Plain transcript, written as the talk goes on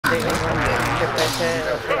Que pese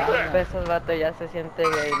 200 pesos, vato, ya se siente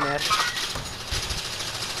gamer.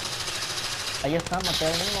 Ahí está, maté a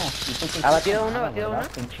uno. ¿Ha batido uno? ¿Ha batido uno?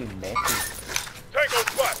 Pinche imbécil.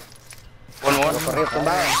 Lo corrió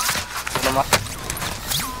tumbado. Uno más.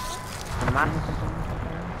 Uno más.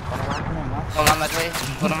 No mames, güey.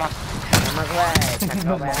 Uno más. Uno más, güey.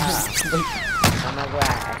 Chaco, güey. Uno más,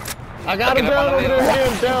 güey. I got him down over there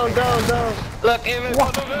again. Down. Look, even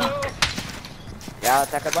Ya,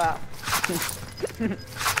 saca el va.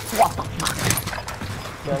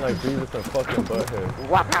 Sound like Beavis and fucking Butthead.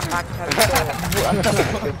 Guacapac,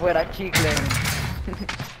 chaco. Que fuera chicle.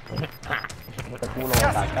 Este culo va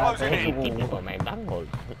a atacar.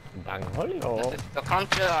 Bangholo. the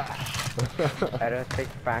concha. I don't speak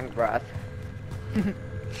Spanish, bros.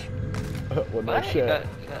 Well, no What? You shit. got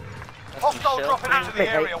Hostile dropping into the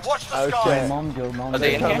area. Watch the Oh, Your skies. shit. mom, your mom. Are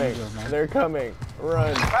they your in mom, here? your mom. They're coming.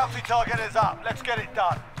 Run. Bounty target is up. Let's get it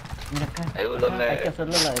done. Mira acá. Ay, ¿dónde? Hay que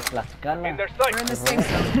hacerle la de Tlaxcala. We're in the safe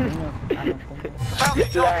zone. Bounty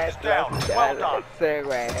target is down. Well done. Sí,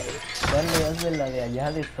 güey. Dale, hazle la de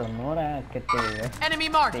allá de Sonora, que Enemy te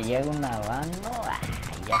marked. llega una van, ¿no? Ay,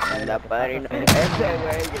 ya sabes La lo que padrino. pasa, Ese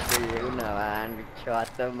güey que te llega una van,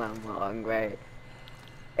 chato mamón, güey.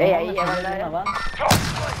 Ey, ahí ya llega una va. van.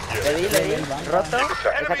 Le di. Roto. Esa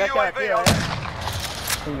Enemy cacha UAV batido, on.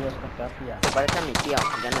 Sí, esta casi ya. Se parece a mi tío.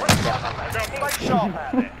 Ya no es tío. Stay sharp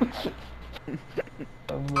out there.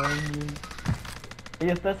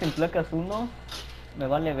 Ella está sin placas 1. Me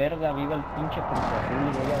vale verga, viva el pinche Cruz Azul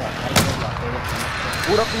y voy a bajar por la fe.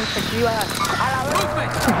 Puro pinche chivas. A la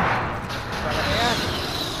verga.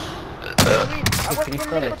 Aguas, Cristo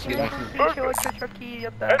pendejo, de tienes Chivas. un pinche 8 aquí,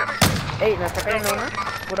 idiota. Ey, nos está cayendo uno.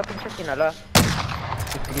 Puro pinche Sinaloa.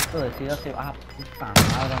 Si Cristo decida se... Ah, puta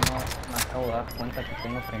madre, no me acabo de dar cuenta que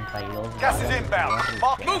tengo 32 Gas is balas. inbound.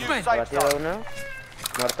 Marking new safe Batido zone. uno.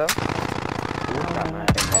 Muerto. Puta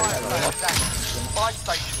madre. Buy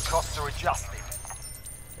station costs are adjusted.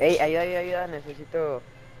 Ey, ayuda, necesito.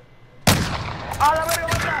 ¡A la verga,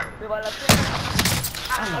 banda! ¡Me balacean!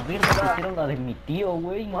 Ah, la verga, pusieron la de mi tío,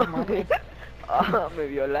 güey, no mames. Ah, me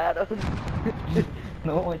violaron.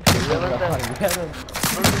 No, güey, la fallaron.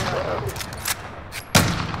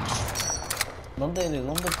 ¿De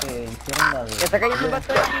dónde te hicieron la de...? ¿Está cayendo un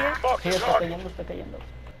vato de aquí, Sí, está cayendo.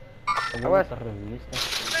 Aguas. Te reviviste.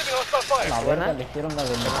 Moving hostile fire. La ¿Buena? verga, le hicieron la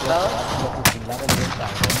de mi tío, ¿Lado? lo fusilaron bien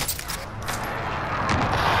cabrón.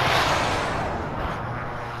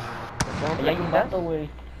 Ahí hay un vato, güey.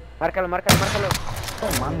 Márcalo. No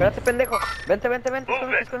mames. Espérate, pendejo. Vente.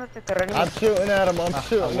 Escóndete, te reanimo. I'm shooting at him. I'm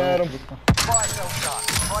shooting at him. Fire sale done.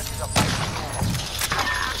 Prices are paid.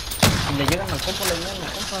 Si le llegan al compa, le llegan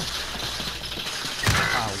al compa.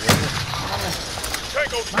 Ah, huevo. Mames.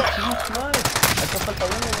 Acá falta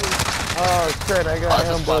uno, güey. Oh shit, I got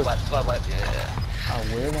Oh, ambushed. spot, yeah. A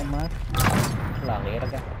huevo, más. La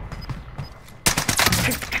verga.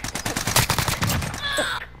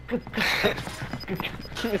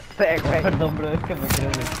 Sí, güey. Perdón, bro, es que me creo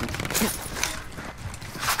decir.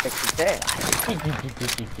 Te quité.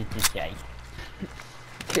 Ay,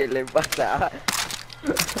 ¿Qué le pasaba?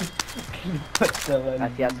 chaval.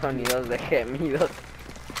 Hacía sonidos de gemidos.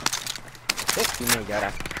 Y me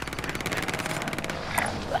llora.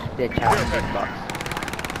 Te echaba un beatbox.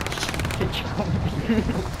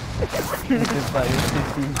 ¿Qué te parece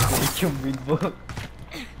si he hecho un beatbox?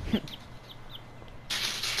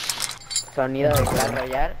 Sonido de Clash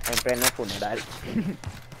Royale en pleno funeral.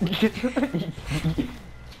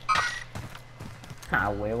 A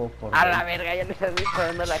huevo, por A la verga, ya le estás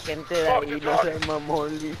disparando a la gente de ahí, no se mamó,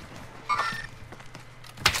 Luis.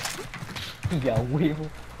 Y a huevo.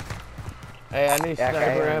 Hey, I need Yeah,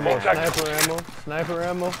 sniper okay. ammo. Sniper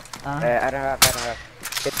ammo. Ah, Ahora.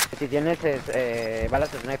 Que si tienes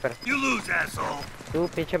balas de sniper. You lose, asshole. Tú,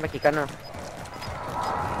 pinche mexicano.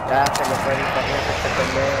 Ya se le fue el internet a este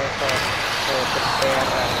pendejo.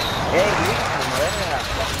 Perra. ¡Ey, Luis! ¡Como verga!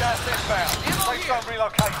 Gas inbound. Safe zone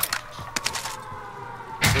relocated.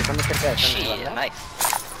 Sí, estamos cerca de zona, Shit, ¿verdad? nice.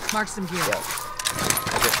 Mark some gear.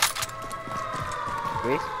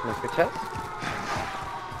 Luis, ¿me escuchas?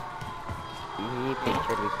 Sí,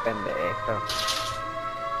 pinche Luis pendejo.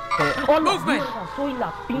 ¡Oh, la verga! ¡Soy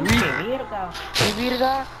la pinche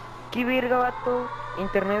verga! ¿Qué verga, vato?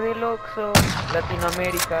 Internet del Oxxo,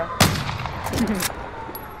 Latinoamérica.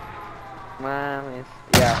 Mames,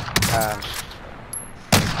 ya.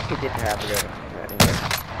 ¿Qué tienes que hacer?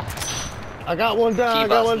 I got one down. I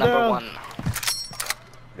got T-Boss one number down. 1.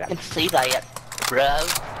 I can see that, bro.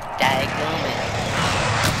 Daggum it.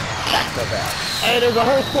 Hey, there's a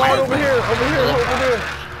whole squad over here.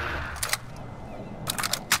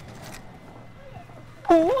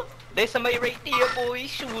 Who? There's somebody right there, boy.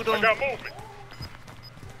 Shoot him.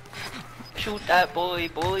 Shoot that boy,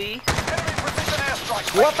 boy. Enemy precision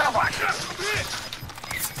airstrike. What the fuck?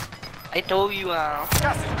 I told you,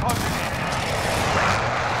 Gas is closing in.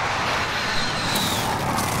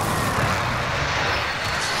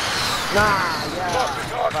 Nah, yeah.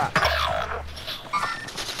 Fuck.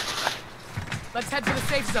 Let's head to the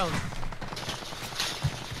safe zone.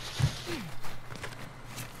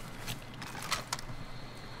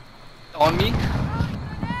 on me.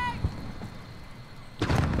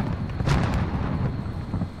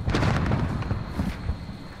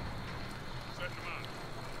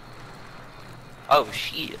 Oh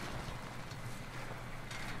shit.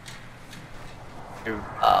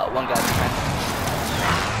 One guy's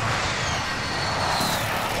behind.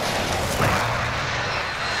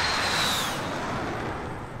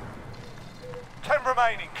 10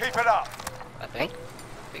 remaining, keep it up. I think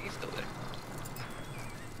he's still there.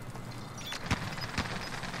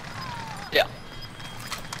 Yeah.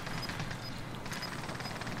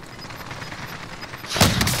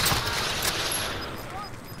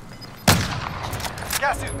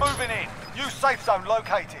 Gas is moving in. New safe zone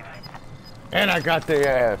located. And I got their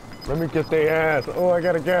ass. Let me get their ass. Oh, I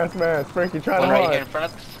got a gas mask. Frankie, try to One right hide. here in front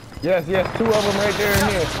of us. Yes, yes, two of them right there and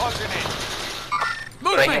Gas here. is closing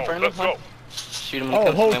in. Right here in front of us. Shoot him when he Oh,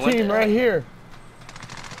 comes whole to my window. team right here.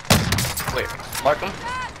 Where? Mark him.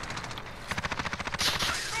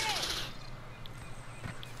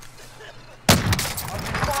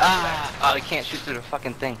 Ah! Oh, he can't shoot through the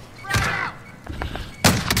fucking thing.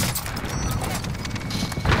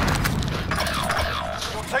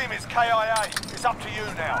 Your team is KIA. It's up to you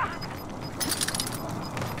now.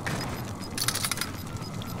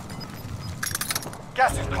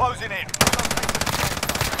 Gas is closing in.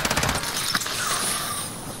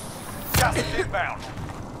 Gas is inbound.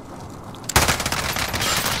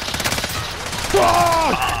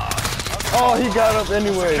 Oh, he got up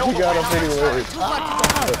anyway. He got up anyway.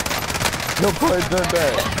 No point done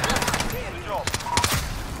that. Good job.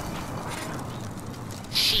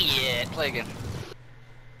 Shit, play again.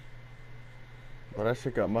 Well, that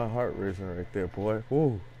shit got my heart racing right there, boy.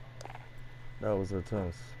 Woo. That was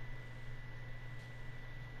intense.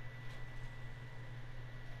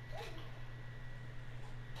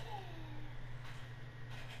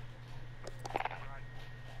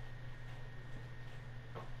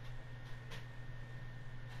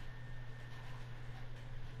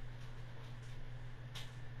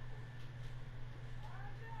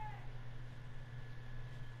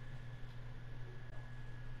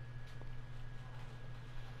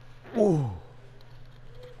 Ooh.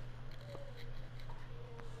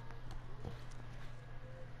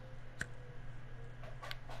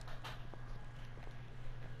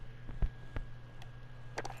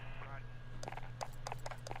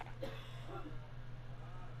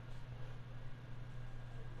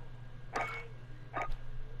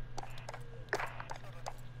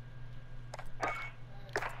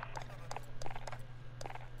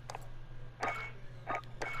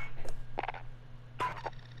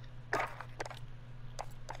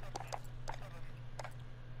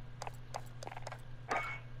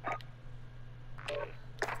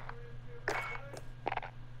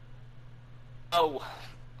 Oh,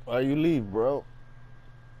 Why you leave, bro?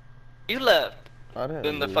 you left. I didn't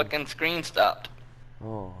Then the leave. fucking screen stopped.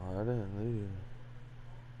 Oh, I didn't leave.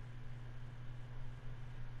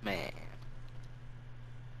 Man.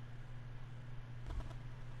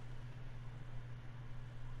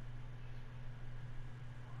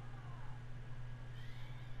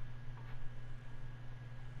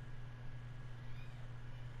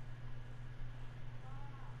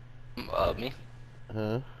 Me.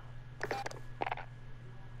 Huh? That's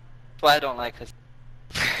why I don't like this.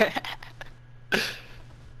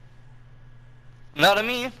 Know what I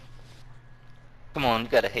mean? Come on, you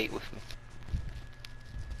gotta hate with me.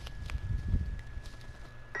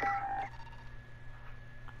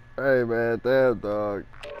 Hey, man. Damn, dog.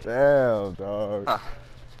 Damn, dog. Huh.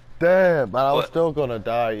 Damn, but I was What? still gonna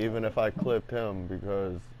die even if I clipped him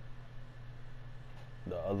because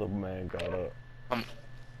the other man got up.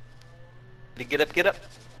 Get up, get up.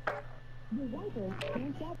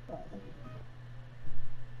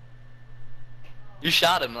 You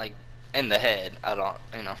shot him like in the head. I don't,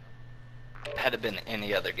 you know. Had it been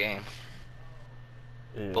any other game,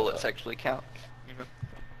 Yeah. bullets actually count.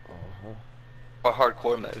 Uh-huh. Or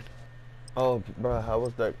hardcore mode. Oh, bro, how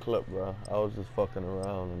was that clip, bro? I was just fucking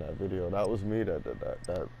around in that video. That was me that did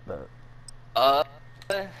that.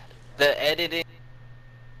 The editing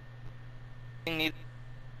need.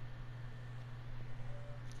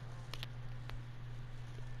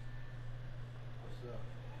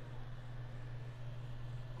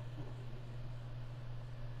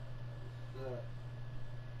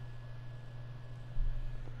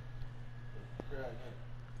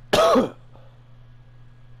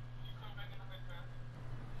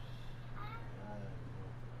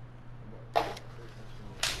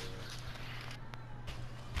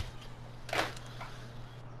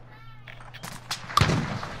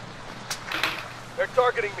 They're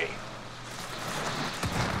targeting me.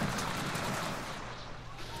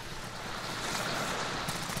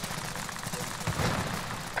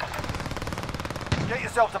 Get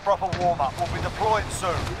yourself a proper warm-up. We'll be deploying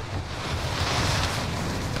soon.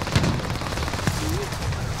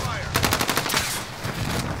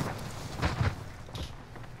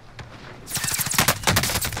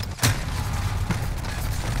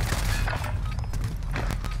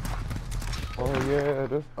 Oh yeah,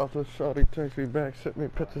 this other shawty takes me back, sent me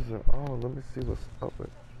pictures of, oh, let me see what's up with.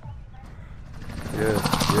 Yeah.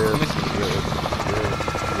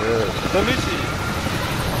 Let me see.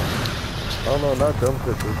 Oh no, not them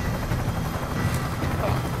pictures.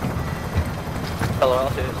 Hello,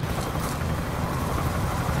 out there.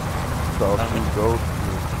 South Ghost.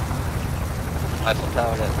 Eiffel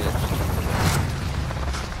Tower, that bitch.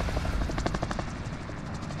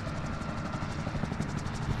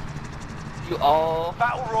 You all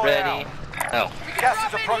Battle Royale. ready? No. Gas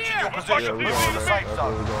is approaching your position. Yeah, we Move going to the there. safe That's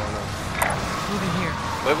where we zone. going now. Moving here.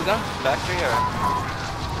 Where we going? Factory or?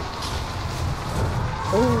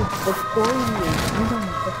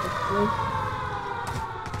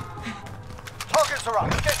 Targets are up.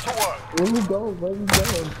 Get to work. Where we go? Where we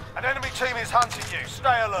go? An enemy team is hunting you.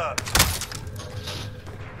 Stay alert.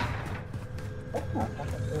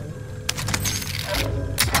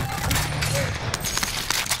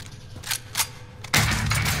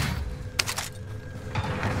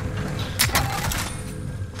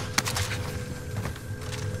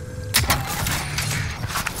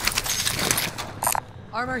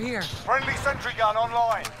 Armor here. Friendly sentry gun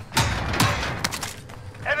online.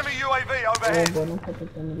 Enemy UAV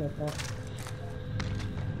overhead.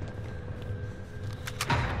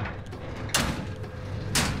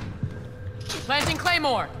 Planting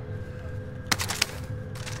Claymore.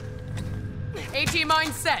 AT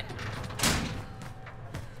mine set.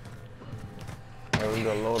 There we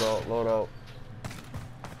go, load out.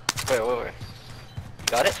 Wait.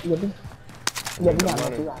 Got it? Yeah, we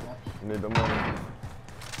got it. Need the money.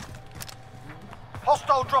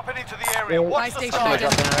 Hostile dropping into the area. Watch the Buy station sky. ready.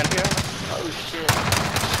 Dropping around here? Oh shit.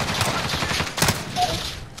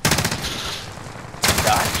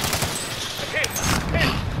 Die.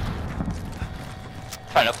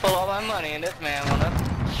 Trying to pull all my money and this man wanna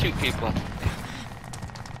shoot people.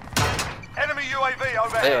 Enemy UAV There, I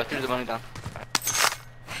overhead. threw the money down.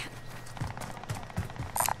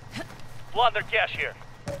 Blunder cash here.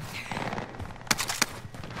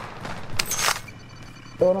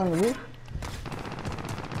 Throw it on the roof.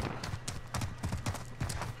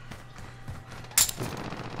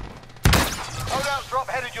 Loadout drop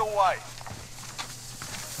headed your way.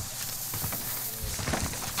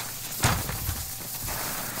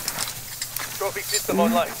 Trophy system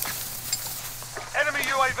online. Enemy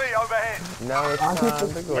UAV overhead. Now it's time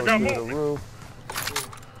to go to the roof.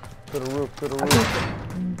 To the roof.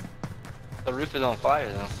 The roof is on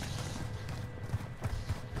fire though.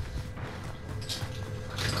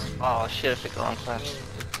 Oh shit, I picked the wrong class.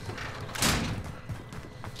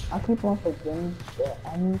 I keep on forgetting that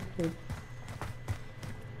I need to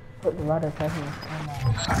put the ladder technique on my...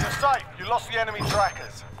 You're safe. You lost the enemy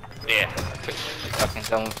trackers. Yeah. Fucking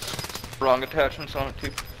done wrong attachments on it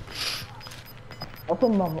too. I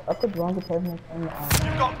put wrong attachments on the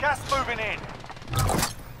You've got gas moving in.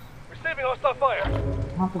 Receiving hostile fire. I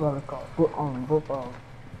have to go to call. Both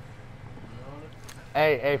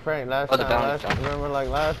Hey, Frank, last Oh, the time, balance jump. remember like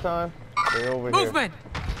last time? They over here. Movement.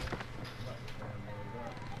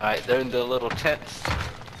 Alright, they're in the little tents.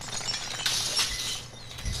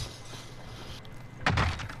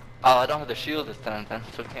 Oh, I don't have the shield this time then,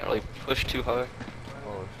 so I can't really push too hard.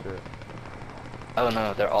 Oh shit. Oh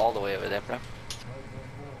no, they're all the way over there, bro.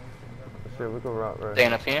 Shit, we can rock right.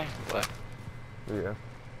 Staying up here? What? Yeah.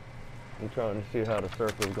 I'm trying to see how the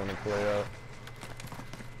circle's gonna play out.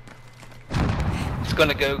 It's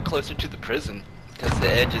gonna go closer to the prison, because the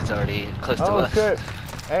edge is already close to Oh us. shit!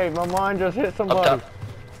 Hey, my mine just hit Up somebody. top.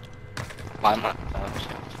 Mine. Oh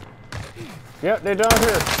shit. Yep, they down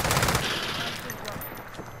here.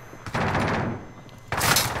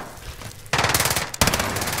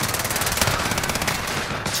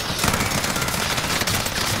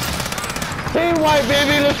 Team white,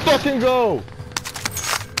 baby, let's fucking go!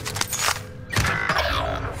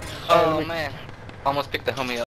 Oh man. Almost picked the homie up.